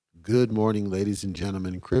Good morning, ladies and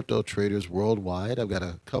gentlemen, crypto traders worldwide. I've got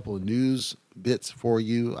a couple of news bits for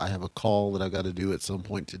you. I have a call that I've got to do at some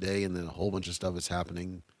point today, and then a whole bunch of stuff is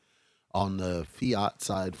happening on the fiat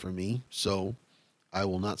side for me. So I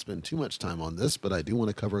will not spend too much time on this, but I do want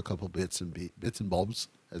to cover a couple bits and bulbs,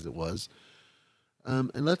 as it was.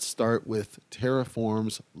 And let's start with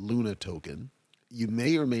Terraform's Luna token. You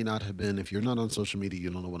may or may not have been, if you're not on social media,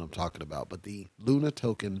 you don't know what I'm talking about, but the Luna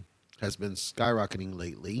token has been skyrocketing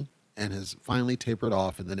lately and has finally tapered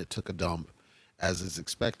off, and then it took a dump, as is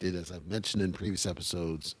expected. As I've mentioned in previous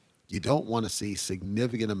episodes, you don't want to see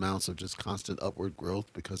significant amounts of just constant upward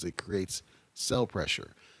growth because it creates sell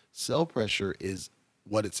pressure. Sell pressure is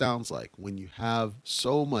what it sounds like when you have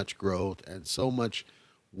so much growth and so much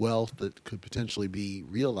wealth that could potentially be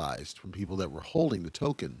realized from people that were holding the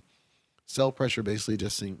token. Sell pressure basically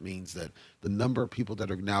just means that the number of people that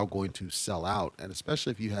are now going to sell out, and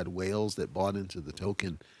especially if you had whales that bought into the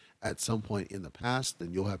token at some point in the past,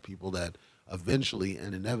 then you'll have people that eventually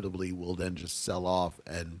and inevitably will then just sell off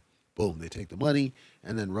and boom, they take the money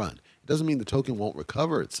and then run. It doesn't mean the token won't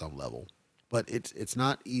recover at some level, but it's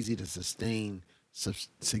not easy to sustain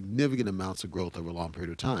significant amounts of growth over a long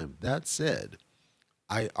period of time. That said,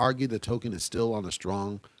 I argue the token is still on a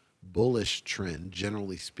strong bullish trend,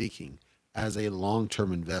 generally speaking, as a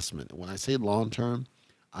long-term investment. When I say long-term,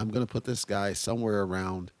 I'm going to put this guy somewhere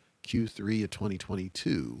around Q3 of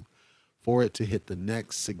 2022 for it to hit the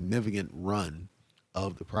next significant run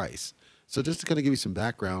of the price. So just to kind of give you some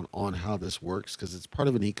background on how this works, because it's part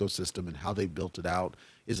of an ecosystem and how they built it out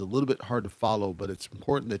is a little bit hard to follow, but it's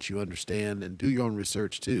important that you understand and do your own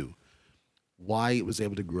research too why it was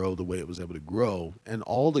able to grow the way it was able to grow. And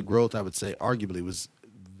all the growth, I would say, arguably, was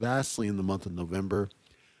vastly in the month of November.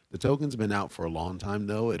 The token's been out for a long time,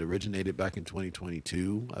 though. It originated back in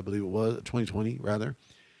 2022, I believe it was, 2020, rather.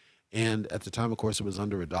 And at the time, of course, it was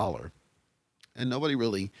under $1. And nobody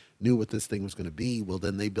really knew what this thing was going to be. Well,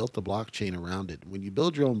 then they built the blockchain around it. When you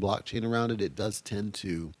build your own blockchain around it, it does tend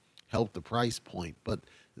to help the price point. But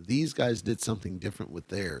these guys did something different with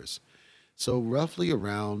theirs. So roughly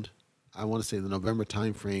around, I want to say the November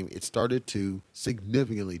timeframe, it started to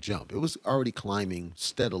significantly jump. It was already climbing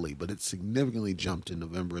steadily, but it significantly jumped in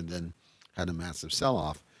November and then had a massive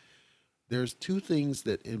sell-off. There's two things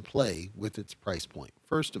that in play with its price point.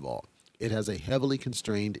 First of all, it has a heavily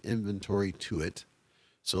constrained inventory to it.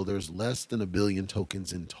 So there's less than a billion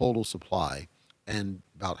tokens in total supply and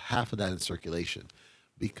about half of that in circulation.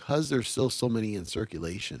 Because there's still so many in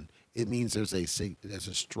circulation, it means there's a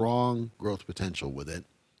strong growth potential with it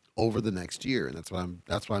over the next year, and that's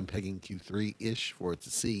why I'm pegging Q3-ish for it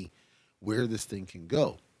to see where this thing can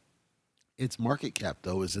go. Its market cap,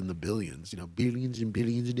 though, is in the billions, billions and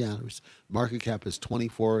billions of dollars. Market cap is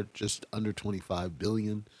 24, just under 25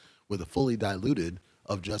 billion, with a fully diluted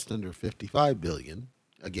of just under 55 billion.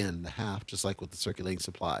 Again, the half, just like with the circulating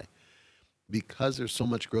supply. Because there's so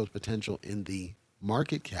much growth potential in the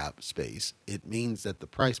market cap space, it means that the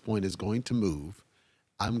price point is going to move.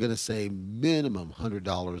 I'm going to say minimum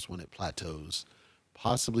 $100 when it plateaus.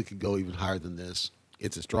 Possibly could go even higher than this.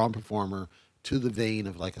 It's a strong performer to the vein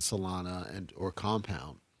of like a Solana or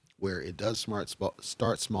Compound, where it does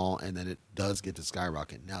start small and then it does get to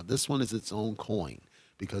skyrocket. Now, this one is its own coin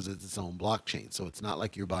because it's its own blockchain. So it's not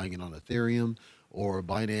like you're buying it on Ethereum or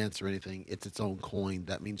Binance or anything. It's its own coin.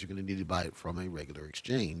 That means you're going to need to buy it from a regular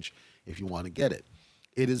exchange if you want to get it.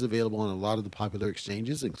 It is available on a lot of the popular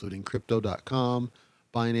exchanges, including Crypto.com,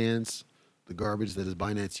 Binance, the garbage that is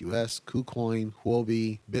Binance US, KuCoin,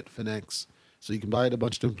 Huobi, Bitfinex. So you can buy it a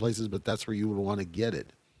bunch of different places, but that's where you would want to get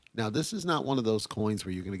it. Now, this is not one of those coins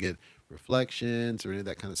where you're going to get reflections or any of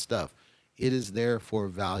that kind of stuff. It is there for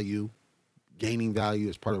value, gaining value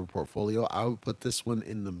as part of a portfolio. I would put this one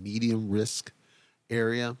in the medium risk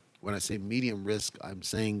area. When I say medium risk, I'm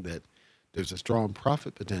saying that there's a strong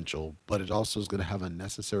profit potential, but it also is going to have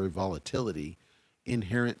unnecessary volatility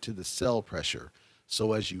inherent to the sell pressure.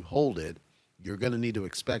 So as you hold it, you're going to need to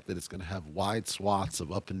expect that it's going to have wide swaths of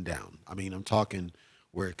up and down. I mean, I'm talking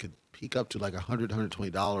where it could peak up to like $100,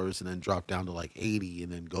 $120 and then drop down to like 80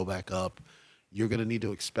 and then go back up. You're going to need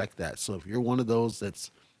to expect that. So if you're one of those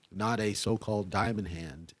that's not a so-called diamond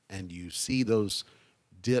hand and you see those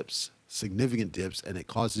dips, significant dips, and it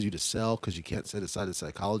causes you to sell because you can't set aside the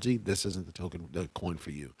psychology, this isn't the coin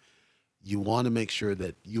for you. You want to make sure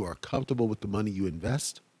that you are comfortable with the money you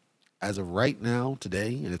invest. As of right now, today,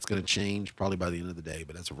 and it's going to change probably by the end of the day,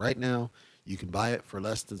 but as of right now, you can buy it for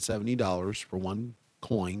less than $70 for one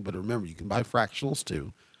coin. But remember, you can buy fractionals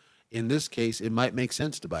too. In this case, it might make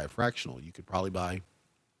sense to buy a fractional. You could probably buy,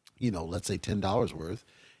 let's say $10 worth.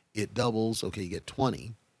 It doubles. Okay, you get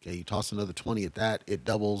 20. Okay, you toss another 20 at that, it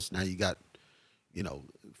doubles. Now you got,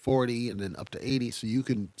 40 and then up to 80. So you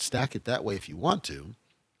can stack it that way if you want to.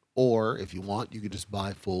 Or if you want, you could just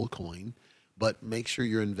buy full coin, but make sure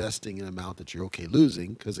you're investing in an amount that you're okay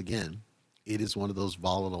losing. Because again, it is one of those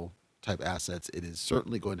volatile type assets. It is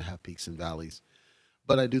certainly going to have peaks and valleys.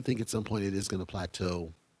 But I do think at some point it is going to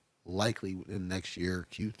plateau, likely in next year,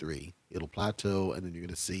 Q3. It'll plateau, and then you're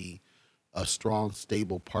going to see a strong,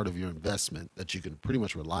 stable part of your investment that you can pretty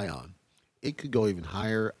much rely on. It could go even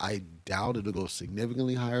higher. I doubt it'll go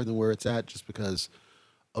significantly higher than where it's at just because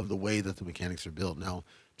of the way that the mechanics are built. Now,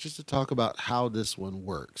 just to talk about how this one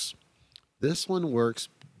works. This one works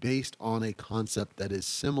based on a concept that is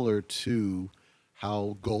similar to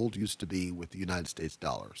how gold used to be with the United States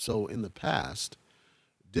dollar. So in the past,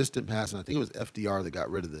 distant past, and I think it was FDR that got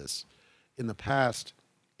rid of this. In the past,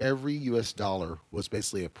 every US dollar was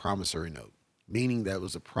basically a promissory note, meaning that it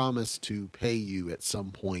was a promise to pay you at some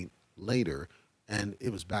point later, and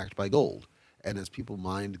it was backed by gold. And as people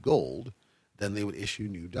mined gold, then they would issue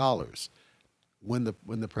new dollars. When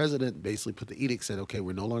the president basically put the edict, said, okay,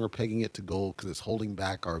 we're no longer pegging it to gold because it's holding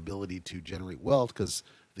back our ability to generate wealth because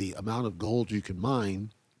the amount of gold you can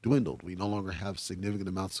mine dwindled. We no longer have significant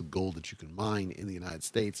amounts of gold that you can mine in the United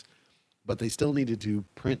States, but they still needed to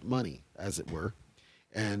print money, as it were.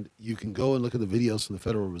 And you can go and look at the videos from the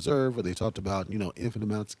Federal Reserve where they talked about, infinite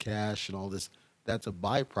amounts of cash and all this. That's a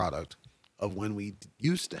byproduct of when we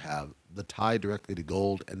used to have the tie directly to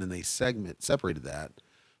gold, and then they separated that.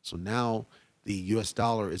 So now the US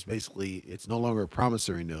dollar is basically, it's no longer a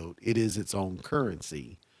promissory note. It is its own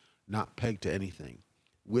currency, not pegged to anything.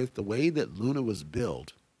 With the way that Luna was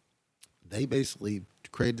built, they basically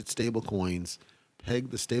created stable coins,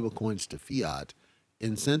 pegged the stable coins to fiat,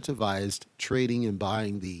 incentivized trading and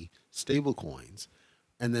buying the stable coins,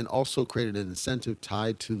 and then also created an incentive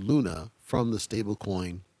tied to Luna from the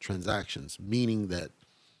stablecoin transactions, meaning that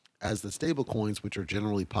as the stable coins, which are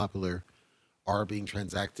generally popular, are being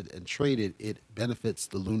transacted and traded, it benefits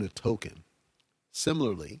the Luna token.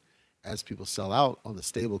 Similarly, as people sell out on the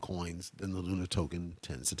stable coins, then the Luna token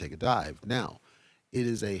tends to take a dive. Now, it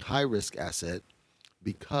is a high risk asset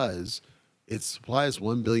because its supply is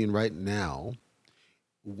 1 billion right now.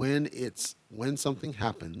 When something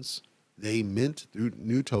happens, they mint through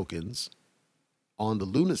new tokens on the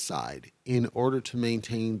Luna side in order to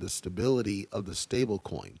maintain the stability of the stable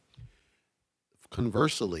coin.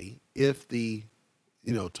 Conversely, if the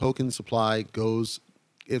token supply goes,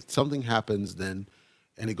 if something happens then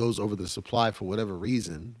and it goes over the supply for whatever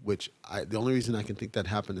reason, the only reason I can think that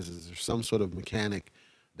happened is there's some sort of mechanic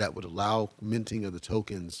that would allow minting of the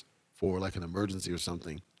tokens for like an emergency or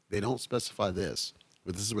something. They don't specify this,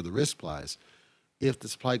 but this is where the risk lies. If the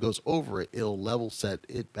supply goes over it, it'll level set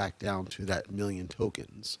it back down to that million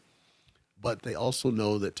tokens. But they also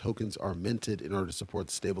know that tokens are minted in order to support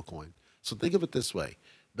the stablecoin. So think of it this way.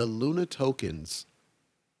 The Luna tokens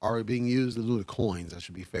are being used, the Luna coins, I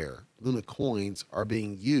should be fair. Luna coins are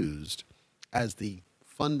being used as the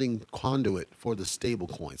funding conduit for the stable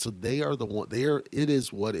coin. So they are the one, it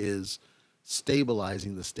is what is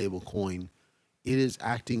stabilizing the stable coin. It is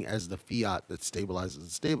acting as the fiat that stabilizes the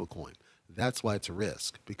stable coin. That's why it's a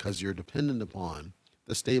risk, because you're dependent upon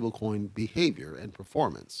the stable coin behavior and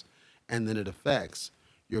performance. And then it affects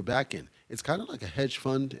your back end. It's kind of like a hedge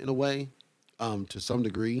fund in a way, to some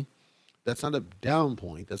degree. That's not a down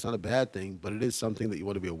point. That's not a bad thing, but it is something that you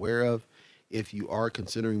want to be aware of. If you are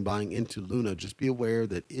considering buying into Luna, just be aware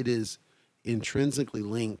that it is intrinsically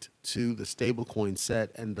linked to the stablecoin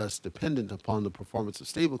set and thus dependent upon the performance of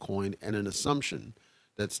stablecoin and an assumption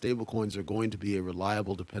that stablecoins are going to be a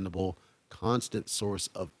reliable, dependable, constant source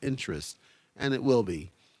of interest, and it will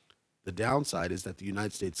be. The downside is that the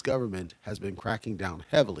United States government has been cracking down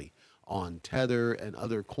heavily on Tether and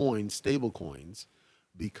other coins, stable coins,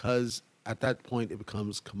 because at that point it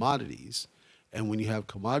becomes commodities. And when you have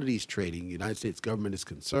commodities trading, the United States government is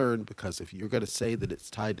concerned because if you're going to say that it's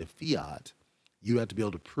tied to fiat, you have to be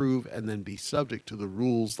able to prove and then be subject to the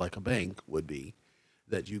rules like a bank would be,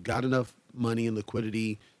 that you got enough money and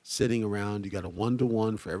liquidity sitting around, you got a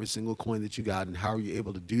 1-to-1 for every single coin that you got, and how are you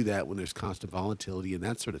able to do that when there's constant volatility and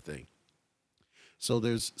that sort of thing. So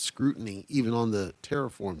there's scrutiny even on the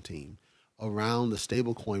Terraform team around the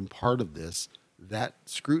stablecoin part of this. That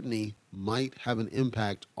scrutiny might have an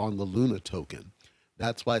impact on the Luna token.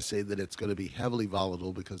 That's why I say that it's going to be heavily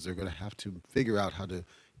volatile, because they're going to have to figure out how to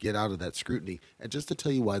get out of that scrutiny. And just to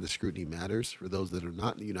tell you why the scrutiny matters for those that are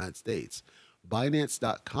not in the United States,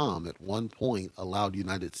 Binance.com at one point allowed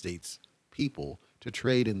United States people to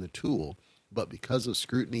trade in the tool, but because of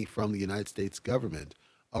scrutiny from the United States government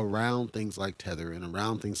around things like Tether and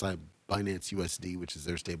around things like Binance USD, which is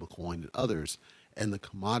their stable coin, and others, and the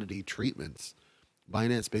commodity treatments,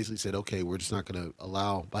 Binance basically said, okay, we're just not going to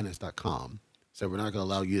allow Binance.com. So we're not going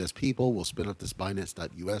to allow US people. We'll spin up this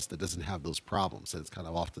Binance.us that doesn't have those problems. And it's kind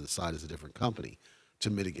of off to the side as a different company to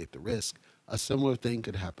mitigate the risk. A similar thing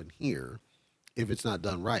could happen here if it's not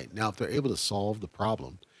done right. Now, if they're able to solve the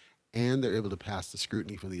problem and they're able to pass the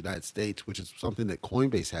scrutiny from the United States, which is something that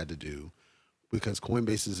Coinbase had to do because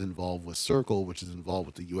Coinbase is involved with Circle, which is involved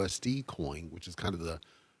with the USD coin, which is kind of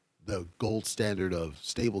the gold standard of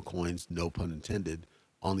stable coins, no pun intended,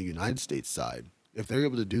 on the United States side. If they're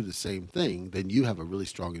able to do the same thing, then you have a really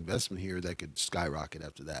strong investment here that could skyrocket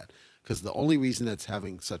after that. Because the only reason that's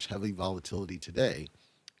having such heavy volatility today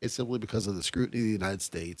is simply because of the scrutiny of the United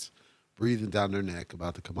States breathing down their neck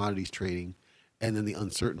about the commodities trading and then the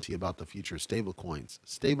uncertainty about the future of stablecoins.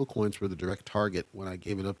 Stablecoins were the direct target when I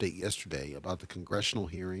gave an update yesterday about the congressional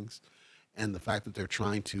hearings and the fact that they're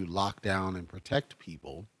trying to lock down and protect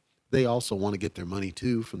people. They also want to get their money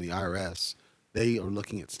too from the IRS. They are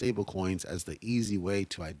looking at stablecoins as the easy way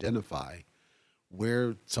to identify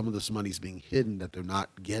where some of this money is being hidden that they're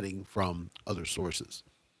not getting from other sources.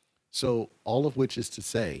 So all of which is to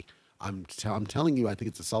say, I'm telling you, I think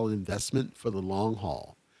it's a solid investment for the long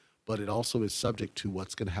haul, but it also is subject to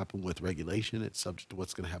what's going to happen with regulation. It's subject to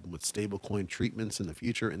what's going to happen with stablecoin treatments in the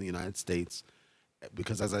future in the United States,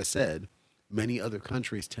 because as I said, many other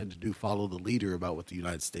countries tend to do follow the leader about what the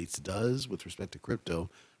United States does with respect to crypto.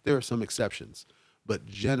 There are some exceptions, but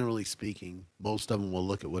generally speaking, most of them will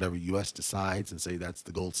look at whatever U.S. decides and say that's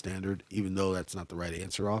the gold standard, even though that's not the right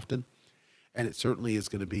answer often. And it certainly is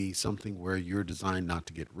going to be something where you're designed not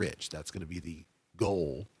to get rich. That's going to be the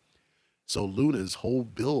goal. So Luna's whole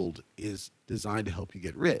build is designed to help you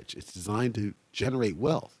get rich. It's designed to generate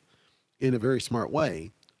wealth in a very smart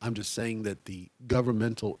way. I'm just saying that the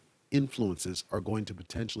governmental influences are going to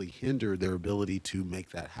potentially hinder their ability to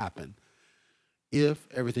make that happen. If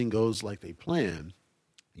everything goes like they plan,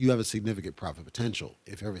 you have a significant profit potential.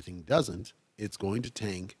 If everything doesn't, it's going to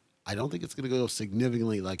tank. I don't think it's going to go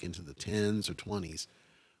significantly like into the 10s or 20s,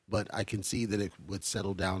 but I can see that it would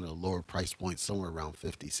settle down at a lower price point somewhere around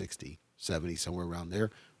 50, 60, 70, somewhere around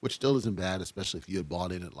there, which still isn't bad, especially if you had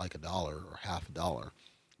bought in at like $1 or half a dollar.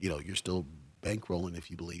 You're still bankrolling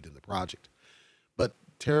if you believed in the project. But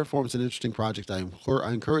Terraform is an interesting project. I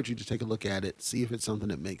encourage you to take a look at it, see if it's something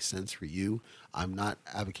that makes sense for you. I'm not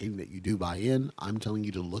advocating that you do buy in. I'm telling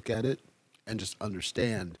you to look at it and just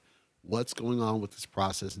understand what's going on with this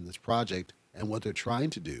process and this project and what they're trying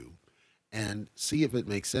to do and see if it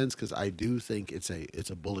makes sense, because I do think it's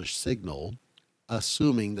a bullish signal,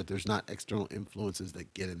 assuming that there's not external influences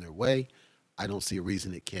that get in their way. I don't see a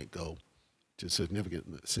reason it can't go to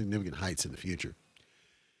significant heights in the future.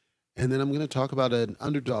 And then I'm going to talk about an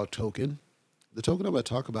underdog token. The token I'm going to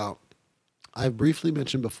talk about, I've briefly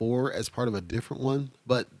mentioned before as part of a different one,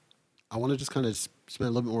 but I want to just kind of spend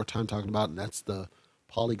a little bit more time talking about, and that's the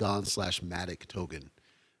Polygon/Matic token.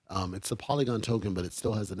 It's the Polygon token, but it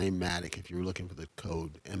still has the name Matic if you're looking for the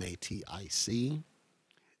code MATIC.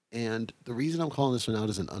 And the reason I'm calling this one out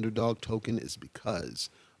as an underdog token is because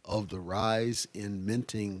of the rise in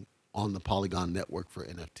minting on the Polygon network for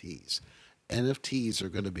NFTs. NFTs are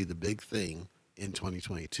going to be the big thing in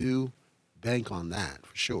 2022. Bank on that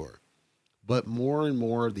for sure. But more and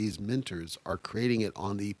more of these minters are creating it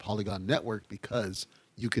on the Polygon network because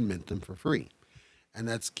you can mint them for free. And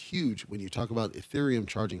that's huge when you talk about Ethereum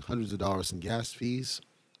charging hundreds of dollars in gas fees.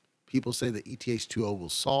 People say that ETH2O will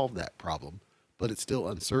solve that problem, but it's still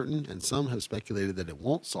uncertain, and some have speculated that it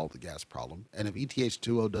won't solve the gas problem. And if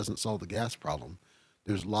ETH2O doesn't solve the gas problem,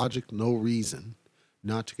 there's no reason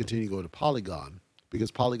not to continue to go to Polygon,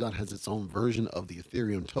 because Polygon has its own version of the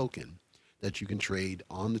Ethereum token that you can trade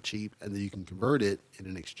on the cheap, and then you can convert it in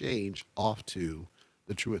an exchange off to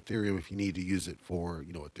the true Ethereum if you need to use it for,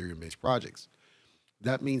 Ethereum-based projects.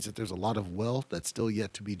 That means that there's a lot of wealth that's still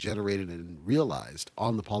yet to be generated and realized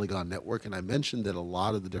on the Polygon network. And I mentioned that a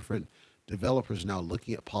lot of the different developers are now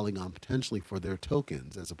looking at Polygon potentially for their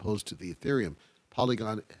tokens as opposed to the Ethereum.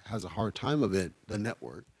 Polygon has a hard time of it, the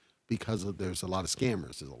network, because there's a lot of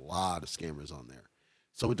scammers. There's a lot of scammers on there.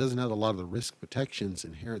 So it doesn't have a lot of the risk protections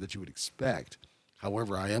inherent that you would expect.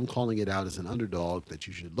 However, I am calling it out as an underdog that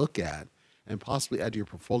you should look at and possibly add to your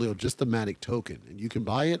portfolio just the Matic token. And you can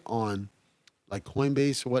buy it on like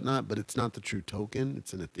Coinbase or whatnot, but it's not the true token.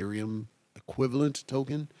 It's an Ethereum equivalent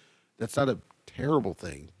token. That's not a terrible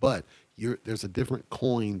thing, but there's a different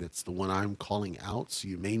coin that's the one I'm calling out. So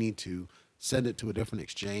you may need to send it to a different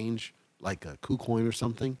exchange, like a KuCoin or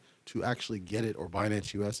something, to actually get it, or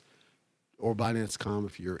Binance US or Binance.com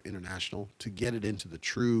if you're international, to get it into the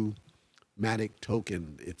true Matic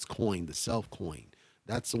token, its coin, the self coin.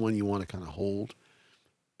 That's the one you want to kind of hold.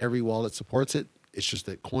 Every wallet supports it. It's just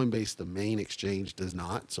that Coinbase, the main exchange, does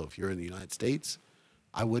not. So if you're in the United States,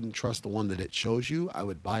 I wouldn't trust the one that it shows you. I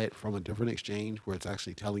would buy it from a different exchange where it's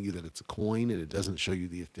actually telling you that it's a coin and it doesn't show you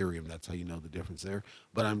the Ethereum. That's how you know the difference there.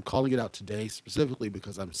 But I'm calling it out today specifically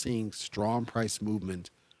because I'm seeing strong price movement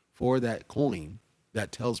for that coin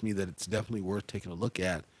that tells me that it's definitely worth taking a look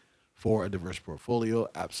at for a diverse portfolio.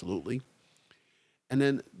 Absolutely. And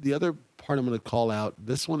then the other part I'm going to call out,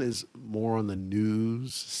 this one is more on the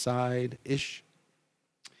news side ish.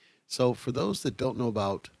 So for those that don't know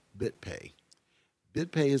about BitPay,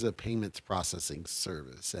 BitPay is a payments processing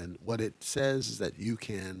service. And what it says is that you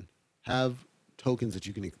can have tokens that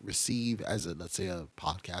you can receive as a, let's say, a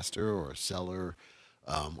podcaster or a seller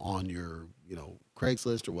on your,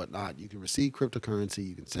 Craigslist or whatnot. You can receive cryptocurrency,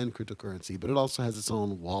 you can send cryptocurrency, but it also has its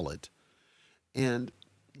own wallet. And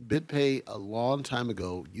BitPay a long time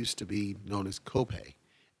ago used to be known as CoPay.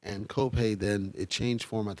 And CoPay then it changed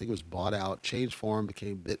form. I think it was bought out, changed form,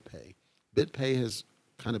 became BitPay. BitPay has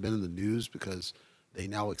kind of been in the news because they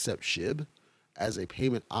now accept SHIB as a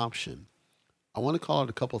payment option. I want to call out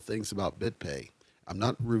a couple things about BitPay. I'm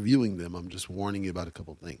not reviewing them. I'm just warning you about a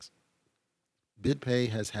couple things. BitPay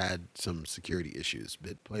has had some security issues.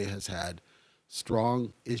 BitPay has had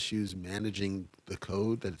strong issues managing the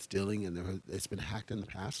code that it's dealing, and it's been hacked in the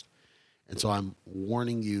past. And so I'm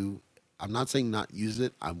warning you. I'm not saying not use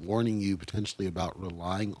it. I'm warning you potentially about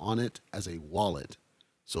relying on it as a wallet.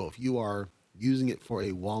 So if you are using it for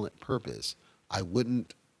a wallet purpose, I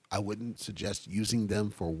wouldn't suggest using them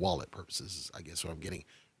for wallet purposes. I guess what I'm getting.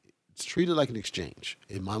 It's treated like an exchange.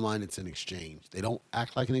 In my mind, it's an exchange. They don't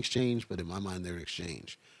act like an exchange, but in my mind, they're an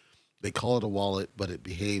exchange. They call it a wallet, but it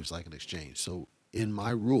behaves like an exchange. So in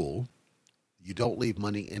my rule, you don't leave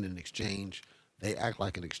money in an exchange. They act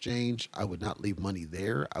like an exchange. I would not leave money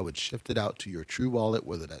there. I would shift it out to your true wallet,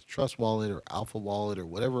 whether that's Trust Wallet or Alpha Wallet or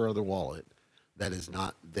whatever other wallet that is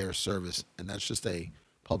not their service. And that's just a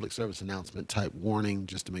public service announcement type warning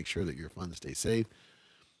just to make sure that your funds stay safe,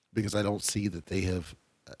 because I don't see that they have.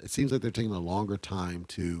 It seems like they're taking a longer time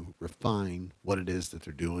to refine what it is that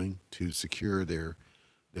they're doing to secure their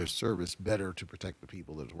service better to protect the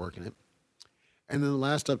people that are working it. And then the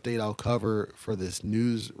last update I'll cover for this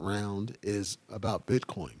news round is about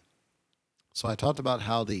Bitcoin. So I talked about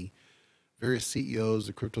how the various CEOs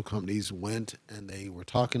of crypto companies went and they were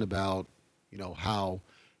talking about, how,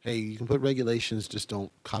 hey, you can put regulations, just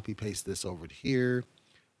don't copy paste this over to here.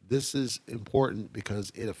 This is important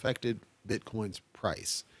because it affected Bitcoin's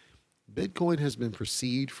price. Bitcoin has been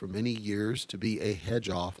perceived for many years to be a hedge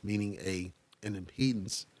off, meaning an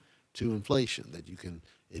impedance to inflation, that you can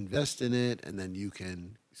invest in it and then you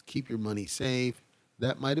can keep your money safe.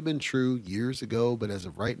 That might have been true years ago, but as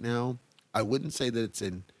of right now, I wouldn't say that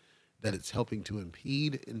it's helping to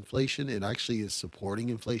impede inflation. It actually is supporting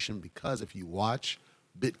inflation, because if you watch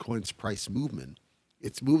Bitcoin's price movement,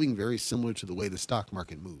 it's moving very similar to the way the stock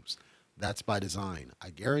market moves. That's by design. I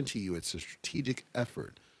guarantee you it's a strategic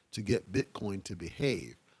effort to get Bitcoin to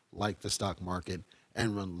behave like the stock market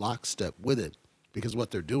and run lockstep with it. Because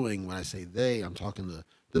what they're doing, when I say they, I'm talking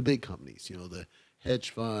the big companies, the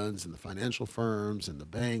hedge funds and the financial firms and the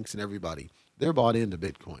banks and everybody. They're bought into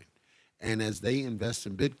Bitcoin. And as they invest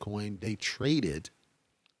in Bitcoin, they trade it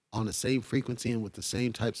on the same frequency and with the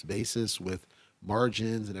same types of basis, with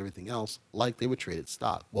margins and everything else, like they would trade at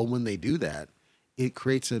stock. Well, when they do that, it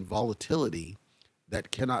creates a volatility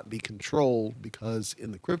that cannot be controlled, because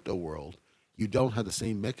in the crypto world, you don't have the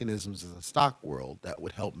same mechanisms as the stock world that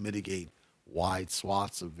would help mitigate wide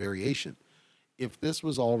swaths of variation. If this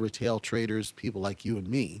was all retail traders, people like you and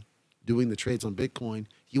me, doing the trades on Bitcoin,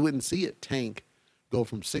 you wouldn't see it go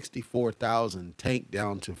from 64,000 tank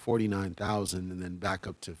down to 49,000 and then back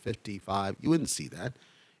up to 55. You wouldn't see that.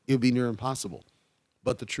 It would be near impossible.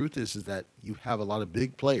 But the truth is that you have a lot of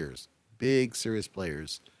big players, big serious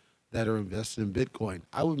players that are invested in Bitcoin.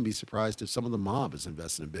 I wouldn't be surprised if some of the mob is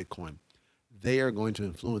invested in Bitcoin. They are going to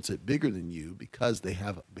influence it bigger than you because they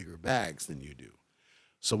have bigger bags than you do.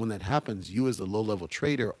 So when that happens, you as the low-level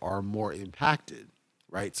trader are more impacted,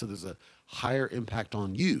 right? So there's a higher impact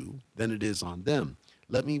on you than it is on them.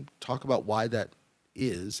 Let me talk about why that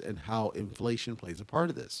is and how inflation plays a part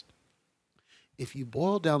of this. If you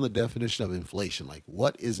boil down the definition of inflation, like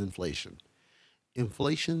what is inflation?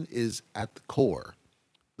 Inflation is at the core.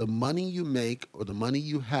 The money you make or the money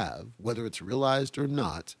you have, whether it's realized or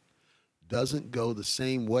not, doesn't go the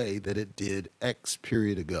same way that it did X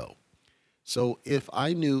period ago. So if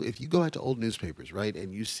you go out to old newspapers, right,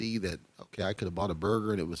 and you see that, okay, I could have bought a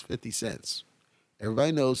burger and it was 50 cents.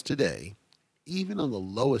 Everybody knows today even on the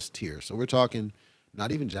lowest tier. So we're talking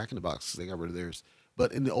not even Jack in the Box because they got rid of theirs,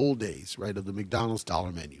 but in the old days, right, of the McDonald's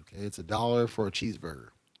dollar menu. Okay, it's $1 for a cheeseburger,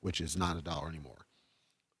 which is not $1 anymore.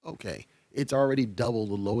 Okay, it's already double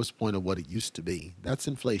the lowest point of what it used to be. That's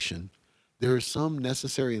inflation. There is some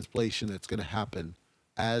necessary inflation that's going to happen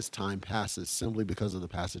as time passes, simply because of the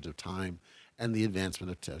passage of time and the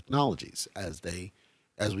advancement of technologies. As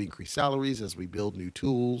we increase salaries, as we build new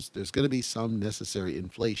tools, there's going to be some necessary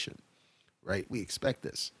inflation, right? We expect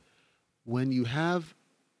this. When you have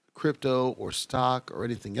crypto or stock or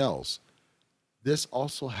anything else, this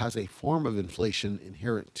also has a form of inflation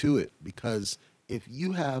inherent to it, because if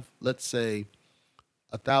you have, let's say,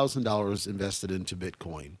 $1,000 invested into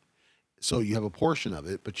Bitcoin, so you have a portion of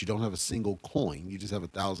it, but you don't have a single coin. You just have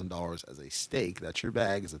 $1,000 as a stake. That's your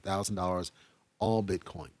bag, is $1,000, all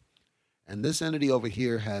Bitcoin. And this entity over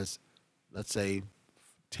here has, let's say,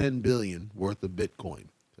 10 billion worth of Bitcoin.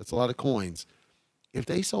 That's a lot of coins. If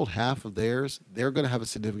they sold half of theirs, they're going to have a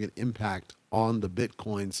significant impact on the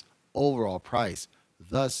Bitcoin's overall price.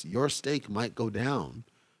 Thus, your stake might go down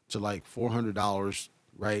to like $400,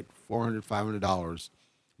 right? $400, $500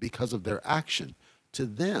 because of their action. To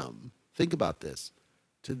them, think about this.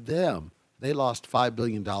 To them, they lost $5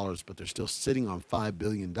 billion, but they're still sitting on $5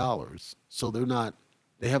 billion. So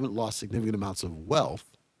they haven't lost significant amounts of wealth.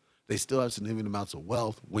 They still have significant amounts of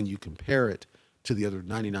wealth when you compare it to the other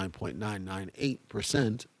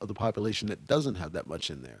 99.998% of the population that doesn't have that much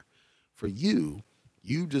in there. For you,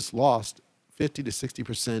 you just lost 50 to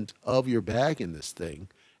 60% of your bag in this thing,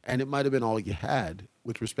 and it might have been all you had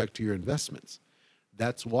with respect to your investments.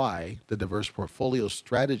 That's why the diverse portfolio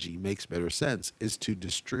strategy makes better sense, is to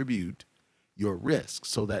distribute your risk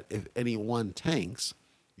so that if any one tanks,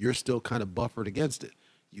 you're still kind of buffered against it.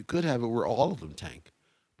 You could have it where all of them tank,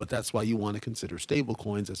 but that's why you want to consider stable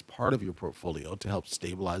coins as part of your portfolio to help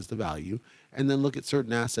stabilize the value, and then look at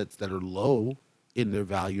certain assets that are low in their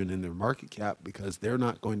value and in their market cap, because they're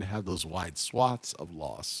not going to have those wide swaths of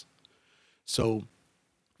loss. So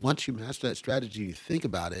once you master that strategy, you think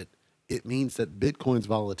about it, it means that Bitcoin's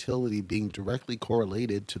volatility being directly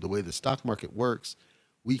correlated to the way the stock market works,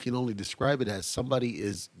 we can only describe it as somebody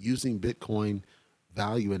is using Bitcoin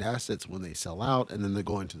value and assets when they sell out, and then they're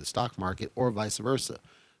going to the stock market, or vice versa.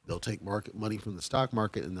 They'll take market money from the stock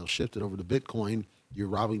market and they'll shift it over to Bitcoin. You're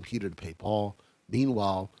robbing Peter to pay Paul.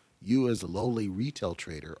 Meanwhile, you as a lowly retail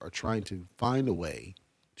trader are trying to find a way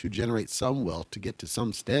to generate some wealth to get to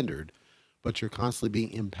some standard, but you're constantly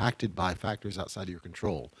being impacted by factors outside of your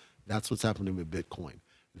control. That's what's happening with Bitcoin.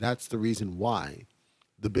 That's the reason why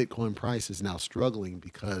the Bitcoin price is now struggling,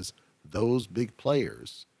 because those big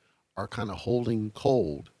players are kind of holding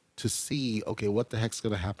cold to see, okay, what the heck's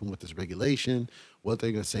going to happen with this regulation? What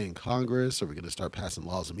they're going to say in Congress? Are we going to start passing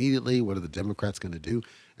laws immediately? What are the Democrats going to do?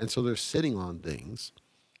 And so they're sitting on things.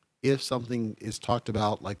 If something is talked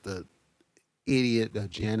about, like the idiot,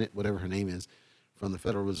 Janet, whatever her name is, from the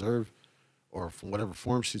Federal Reserve, or from whatever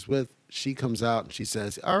form she's with, she comes out and she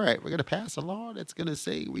says, all right, we're going to pass a law that's going to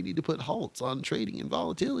say we need to put halts on trading and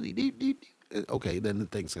volatility. Okay, then the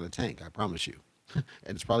thing's going to tank, I promise you.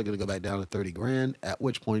 And it's probably going to go back down to 30 grand, at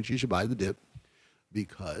which point you should buy the dip,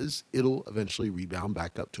 because it'll eventually rebound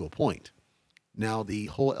back up to a point. Now, the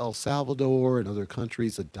whole El Salvador and other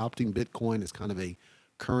countries adopting Bitcoin as kind of a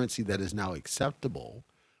currency that is now acceptable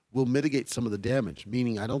will mitigate some of the damage,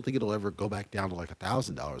 meaning I don't think it'll ever go back down to like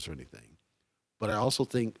 $1,000 or anything. But I also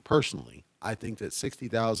think, personally, I think that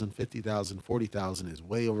 60,000, 50,000, 40,000 is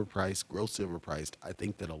way overpriced, grossly overpriced. I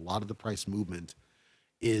think that a lot of the price movement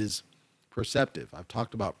is perceptive. I've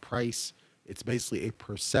talked about price. It's basically a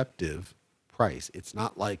perceptive price. It's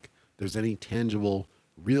not like there's any tangible,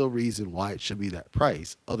 real reason why it should be that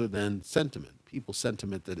price, other than sentiment, people's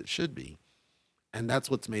sentiment that it should be. And that's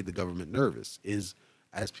what's made the government nervous, is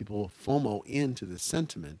as people FOMO into this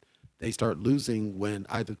sentiment, they start losing, when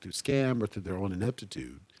either through scam or through their own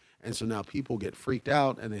ineptitude. And so now people get freaked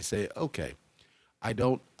out and they say, okay,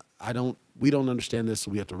 we don't understand this, so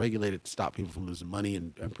we have to regulate it to stop people from losing money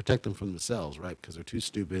and protect them from themselves, right? Because they're too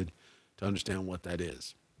stupid to understand what that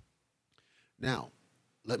is. Now,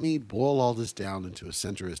 let me boil all this down into a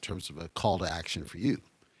center in terms of a call to action for you.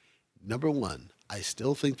 Number one, I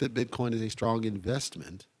still think that Bitcoin is a strong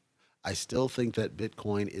investment. I still think that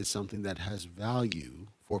Bitcoin is something that has value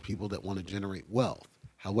for people that want to generate wealth.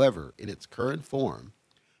 However, in its current form,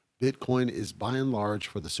 Bitcoin is by and large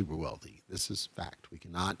for the super wealthy. This is fact. We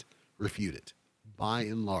cannot refute it. By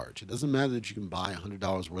and large. It doesn't matter that you can buy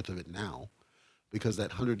 $100 worth of it now, because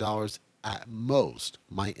that $100 at most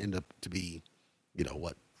might end up to be,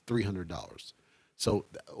 $300. So,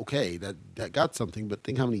 okay, that got something, but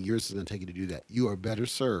think how many years it's going to take you to do that. You are better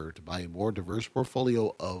served to buy a more diverse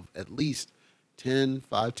portfolio of at least 10,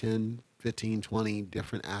 5, 10, 15, 20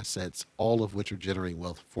 different assets, all of which are generating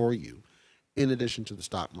wealth for you, in addition to the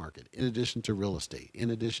stock market, in addition to real estate,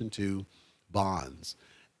 in addition to bonds,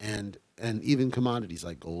 and even commodities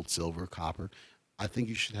like gold, silver, copper. I think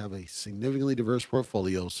you should have a significantly diverse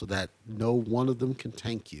portfolio so that no one of them can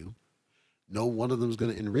tank you. No one of them is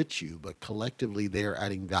going to enrich you, but collectively they are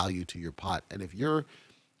adding value to your pot. And if you're,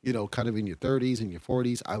 kind of in your 30s and your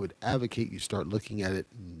 40s, I would advocate you start looking at it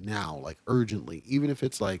now, like urgently. Even if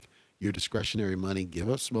it's like your discretionary money, give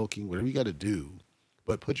up smoking, whatever you got to do,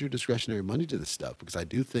 but put your discretionary money to this stuff because I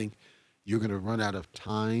do think you're going to run out of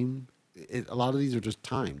time. A lot of these are just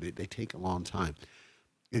time, they take a long time.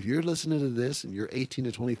 If you're listening to this and you're 18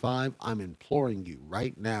 to 25, I'm imploring you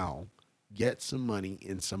right now, get some money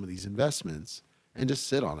in some of these investments and just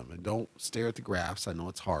sit on them and don't stare at the graphs. I know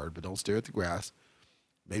it's hard, but don't stare at the graphs.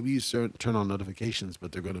 Maybe you turn on notifications,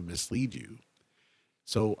 but they're going to mislead you.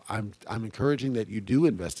 So I'm encouraging that you do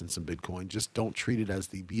invest in some Bitcoin. Just don't treat it as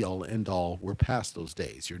the be all end all. We're past those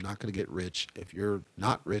days. You're not going to get rich. If you're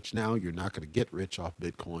not rich now, you're not going to get rich off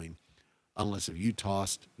Bitcoin unless if you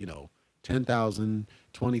tossed, 10,000,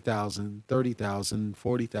 20,000, 30,000,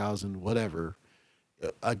 40,000, whatever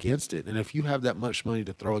against it. And if you have that much money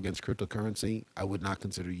to throw against cryptocurrency, I would not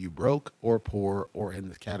consider you broke or poor or in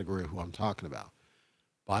the category of who I'm talking about.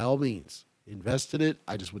 By all means, invest in it.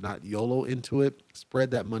 I just would not YOLO into it. Spread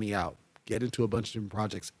that money out. Get into a bunch of different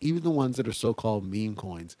projects, even the ones that are so-called meme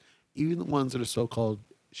coins, even the ones that are so-called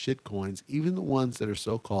shit coins, even the ones that are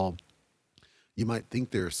so-called, you might think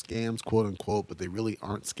they're scams, quote unquote, but they really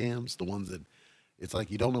aren't scams. The ones that it's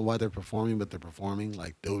like you don't know why they're performing, but they're performing,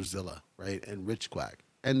 like Dozilla, right? And Rich Quack.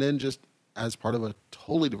 And then just as part of a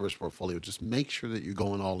totally diverse portfolio, just make sure that you're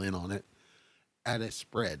going all in on it at a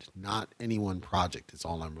spread, not any one project, is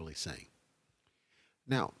all I'm really saying.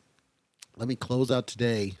 Now, let me close out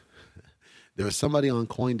today. There was somebody on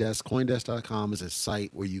CoinDesk. CoinDesk.com is a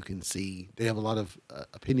site where you can see, they have a lot of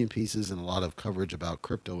opinion pieces and a lot of coverage about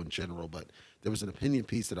crypto in general, but there was an opinion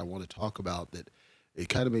piece that I want to talk about that it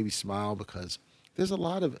kind of made me smile because there's a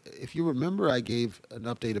lot of, if you remember, I gave an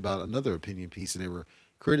update about another opinion piece and they were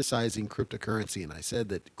criticizing cryptocurrency. And I said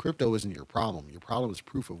that crypto isn't your problem. Your problem is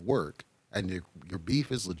proof of work. And your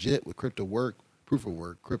beef is legit with crypto work, proof of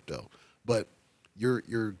work, crypto. But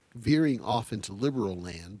you're veering off into liberal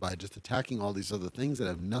land by just attacking all these other things that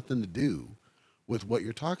have nothing to do with what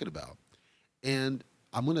you're talking about. And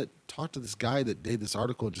I'm going to talk to this guy that did this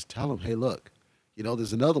article and just tell him, hey, look,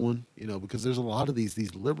 there's another one, because there's a lot of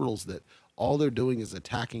these liberals that all they're doing is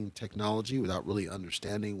attacking technology without really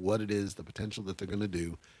understanding what it is, the potential that they're going to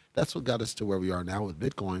do. That's what got us to where we are now with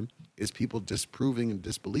Bitcoin, is people disproving and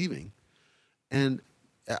disbelieving. And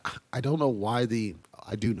I don't know why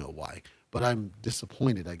I do know why, but I'm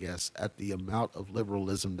disappointed, I guess, at the amount of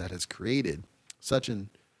liberalism that has created such an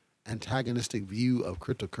antagonistic view of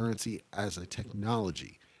cryptocurrency as a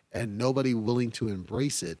technology and nobody willing to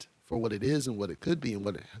embrace it for what it is and what it could be and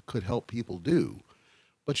what it could help people do.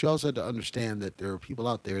 But you also have to understand that there are people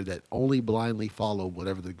out there that only blindly follow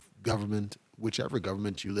whatever the government, whichever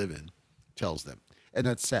government you live in, tells them. And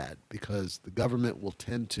that's sad because the government will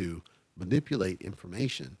tend to manipulate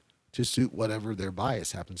information to suit whatever their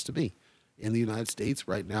bias happens to be. In the United States,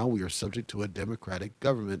 right now, we are subject to a democratic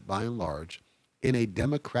government by and large. In a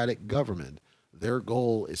democratic government, their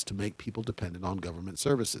goal is to make people dependent on government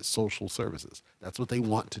services, social services. That's what they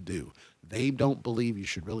want to do. They don't believe you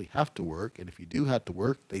should really have to work. And if you do have to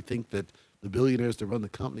work, they think that the billionaires that run the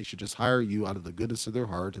company should just hire you out of the goodness of their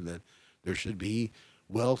heart and that there should be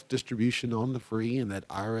wealth distribution on the free and that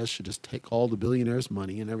IRS should just take all the billionaires'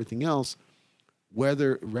 money and everything else,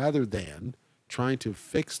 rather than trying to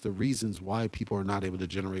fix the reasons why people are not able to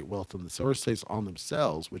generate wealth in the first place on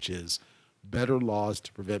themselves, which is better laws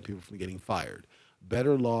to prevent people from getting fired,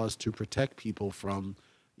 better laws to protect people from,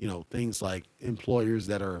 things like employers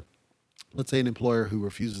that are, let's say an employer who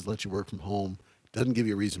refuses to let you work from home, doesn't give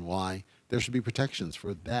you a reason why. There should be protections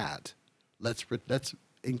for that. Let's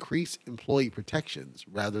increase employee protections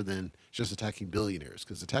rather than just attacking billionaires,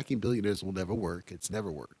 because attacking billionaires will never work. It's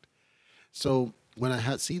never worked. So when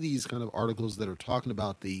I see these kind of articles that are talking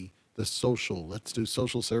about the social, let's do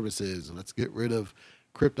social services and let's get rid of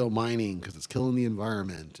crypto mining because it's killing the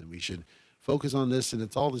environment and we should focus on this and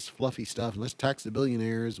it's all this fluffy stuff and let's tax the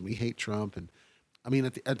billionaires and we hate Trump. And I mean,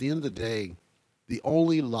 at the end of the day, the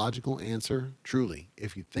only logical answer, truly,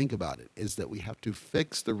 if you think about it, is that we have to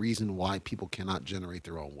fix the reason why people cannot generate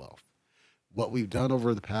their own wealth. What we've done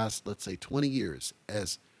over the past, let's say 20 years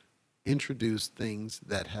as introduce things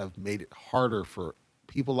that have made it harder for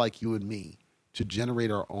people like you and me to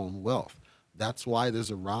generate our own wealth. That's why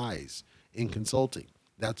there's a rise in consulting.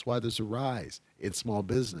 That's why there's a rise in small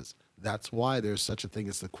business. That's why there's such a thing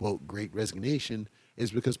as the quote great resignation,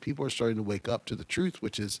 is because people are starting to wake up to the truth,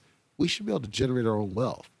 which is we should be able to generate our own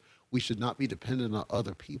wealth. We should not be dependent on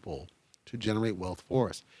other people to generate wealth for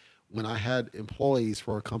us. When I had employees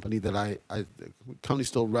for a company that the company's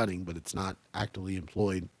still running, but it's not actively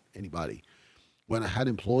employed anybody. When I had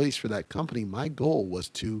employees for that company, my goal was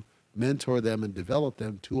to mentor them and develop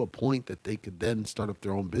them to a point that they could then start up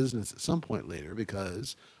their own business at some point later,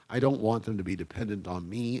 because I don't want them to be dependent on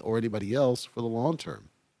me or anybody else for the long term.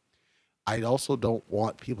 I also don't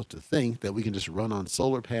want people to think that we can just run on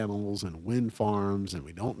solar panels and wind farms and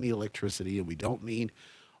we don't need electricity and we don't need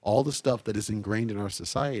all the stuff that is ingrained in our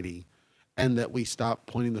society, and that we stop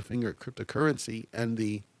pointing the finger at cryptocurrency and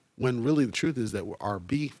the when really the truth is that our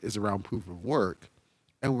beef is around proof of work,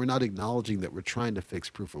 and we're not acknowledging that we're trying to fix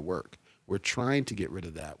proof of work. We're trying to get rid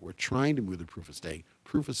of that. We're trying to move the proof of stake.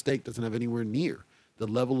 Proof of stake doesn't have anywhere near the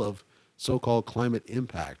level of so-called climate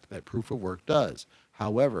impact that proof of work does.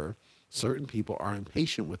 However, certain people are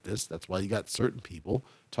impatient with this. That's why you got certain people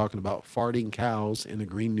talking about farting cows in a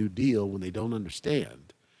Green New Deal when they don't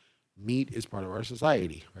understand. Meat is part of our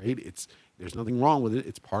society, right? There's nothing wrong with it.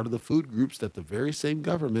 It's part of the food groups that the very same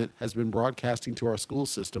government has been broadcasting to our school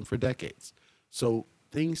system for decades. So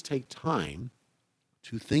things take time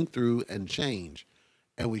to think through and change,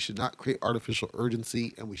 and we should not create artificial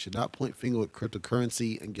urgency, and we should not point finger at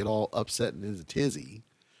cryptocurrency and get all upset and in a tizzy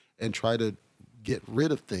and try to get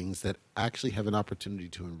rid of things that actually have an opportunity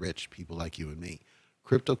to enrich people like you and me.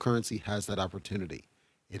 Cryptocurrency has that opportunity.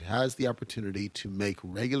 It has the opportunity to make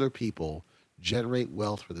regular people generate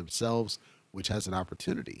wealth for themselves, which has an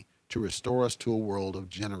opportunity to restore us to a world of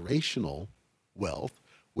generational wealth,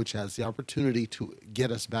 which has the opportunity to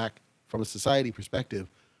get us back from a society perspective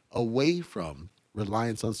away from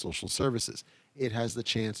reliance on social services. It has the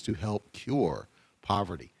chance to help cure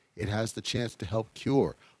poverty. It has the chance to help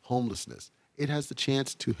cure homelessness. It has the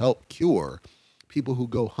chance to help cure people who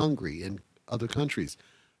go hungry in other countries.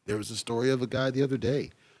 There was a story of a guy the other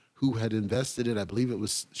day who had invested in, I believe it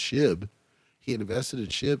was SHIB. He had invested in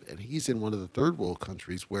SHIB, and he's in one of the third world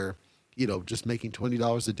countries where, just making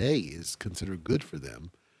 $20 a day is considered good for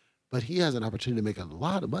them. But he has an opportunity to make a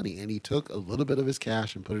lot of money, and he took a little bit of his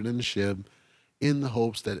cash and put it in the SHIB in the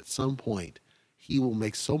hopes that at some point he will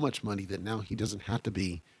make so much money that now he doesn't have to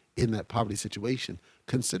be in that poverty situation.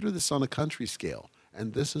 Consider this on a country scale.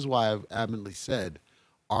 And this is why I've adamantly said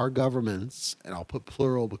our governments, and I'll put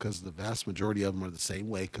plural because the vast majority of them are the same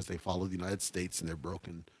way because they follow the United States and their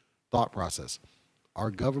broken thought process.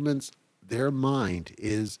 Our governments, their mind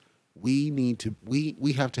is we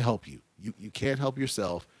have to help you. You can't help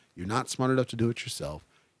yourself. You're not smart enough to do it yourself.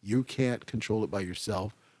 You can't control it by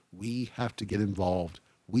yourself. We have to get involved.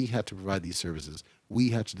 We have to provide these services.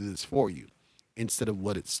 We have to do this for you. Instead of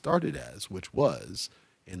what it started as, which was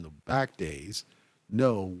in the back days,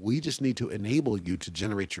 no, we just need to enable you to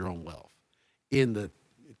generate your own wealth. In the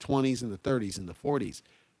 20s and the 30s and the 40s,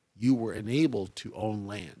 you were enabled to own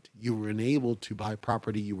land. You were enabled to buy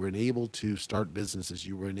property. You were enabled to start businesses.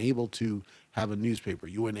 You were enabled to have a newspaper.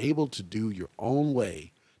 You were enabled to do your own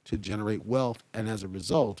way to generate wealth. And as a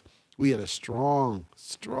result, we had a strong,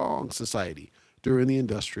 strong society during the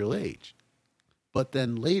industrial age. But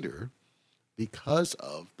then later, because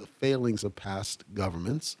of the failings of past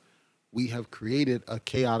governments, we have created a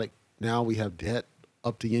chaotic, now we have debt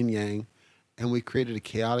up to yin yang, and we created a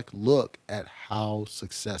chaotic look at how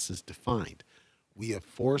success is defined. We have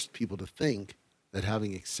forced people to think that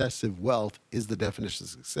having excessive wealth is the definition of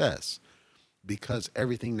success, because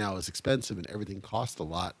everything now is expensive and everything costs a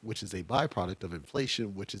lot, which is a byproduct of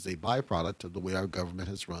inflation, which is a byproduct of the way our government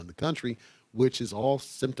has run the country, which is all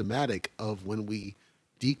symptomatic of when we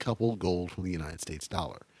decoupled gold from the United States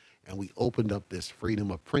dollar. And we opened up this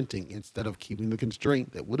freedom of printing instead of keeping the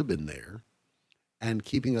constraint that would have been there and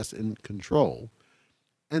keeping us in control.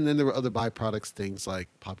 And then there were other byproducts, things like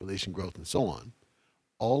population growth and so on.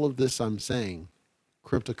 All of this, I'm saying,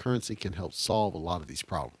 cryptocurrency can help solve a lot of these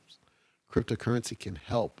problems. Cryptocurrency can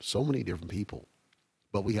help so many different people,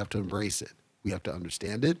 but we have to embrace it. We have to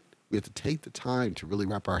understand it. We have to take the time to really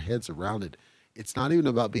wrap our heads around it. It's not even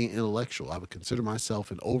about being intellectual. I would consider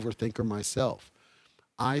myself an overthinker myself.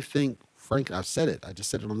 I think, frankly, I've said it. I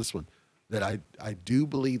just said it on this one, that I do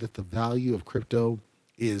believe that the value of crypto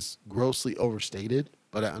is grossly overstated,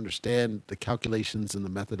 but I understand the calculations and the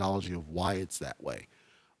methodology of why it's that way.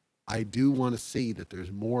 I do want to see that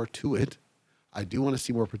there's more to it. I do want to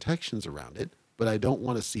see more protections around it, but I don't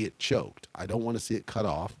want to see it choked. I don't want to see it cut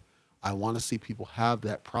off. I want to see people have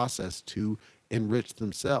that process to enrich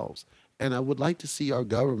themselves. And I would like to see our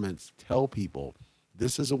governments tell people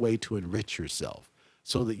this is a way to enrich yourself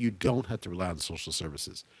so that you don't have to rely on social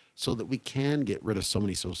services, so that we can get rid of so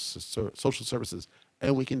many social services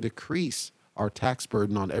and we can decrease our tax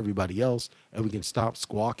burden on everybody else, and we can stop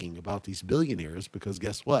squawking about these billionaires, because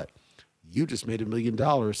guess what? You just made $1 million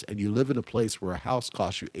and you live in a place where a house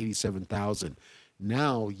costs you 87,000.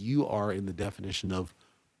 Now you are in the definition of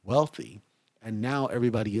wealthy, and now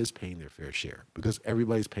everybody is paying their fair share because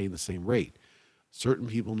everybody's paying the same rate. Certain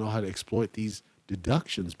people know how to exploit these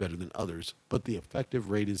deductions better than others, but the effective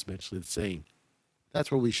rate is eventually the same.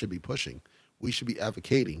 That's where we should be pushing. We should be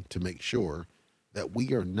advocating to make sure that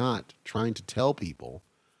we are not trying to tell people,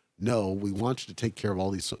 no, we want you to take care of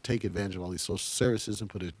all these, take advantage of all these social services and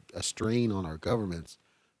put a strain on our governments.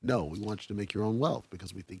 No, we want you to make your own wealth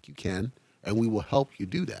because we think you can, and we will help you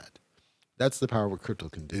do that. That's the power of what crypto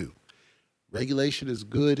can do. Regulation is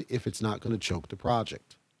good if it's not going to choke the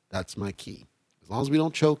project. That's my key. As long as we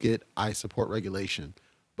don't choke it, I support regulation.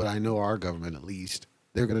 But I know our government, at least,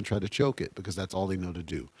 they're going to try to choke it because that's all they know to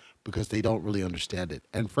do, because they don't really understand it.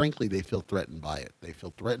 And frankly, they feel threatened by it. They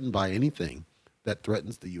feel threatened by anything that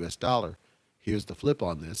threatens the US dollar. Here's the flip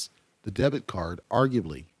on this. The debit card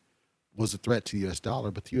arguably was a threat to the US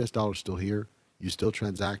dollar, but the US dollar is still here. You still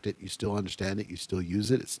transact it. You still understand it. You still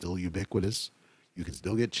use it. It's still ubiquitous. You can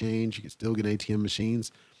still get change. You can still get ATM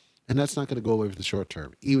machines. And that's not going to go away for the short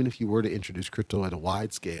term. Even if you were to introduce crypto at a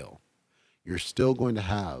wide scale, you're still going to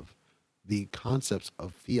have the concepts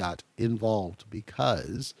of fiat involved,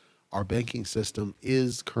 because our banking system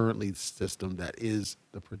is currently the system that is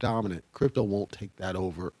the predominant. Crypto won't take that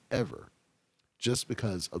over ever, just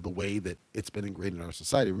because of the way that it's been ingrained in our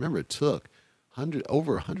society. Remember, it took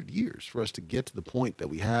over 100 years for us to get to the point that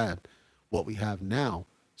we had what we have now.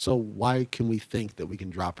 So why can we think that we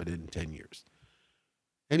can drop it in 10 years?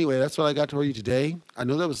 Anyway, that's what I got for you today. I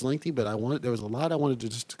know that was lengthy, but there was a lot I wanted to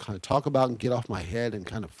just kind of talk about and get off my head and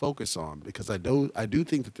kind of focus on, because I do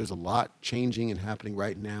think that there's a lot changing and happening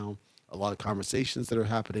right now, a lot of conversations that are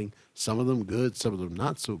happening, some of them good, some of them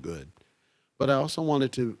not so good. But I also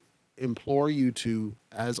wanted to implore you to,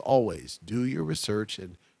 as always, do your research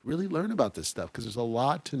and really learn about this stuff, because there's a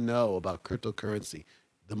lot to know about cryptocurrency.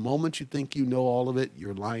 The moment you think you know all of it,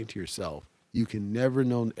 you're lying to yourself. You can never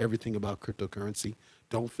know everything about cryptocurrency.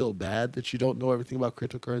 Don't feel bad that you don't know everything about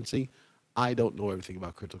cryptocurrency. I don't know everything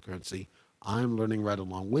about cryptocurrency. I'm learning right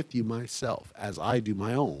along with you myself as I do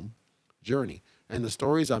my own journey. And the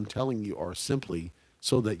stories I'm telling you are simply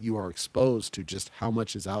so that you are exposed to just how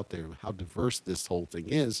much is out there and how diverse this whole thing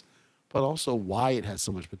is, but also why it has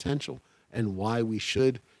so much potential and why we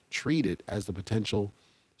should treat it as the potential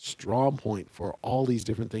strong point for all these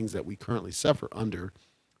different things that we currently suffer under,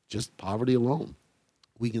 just poverty alone.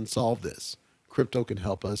 We can solve this. Crypto can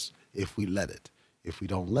help us if we let it. If we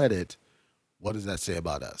don't let it, what does that say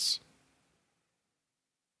about us?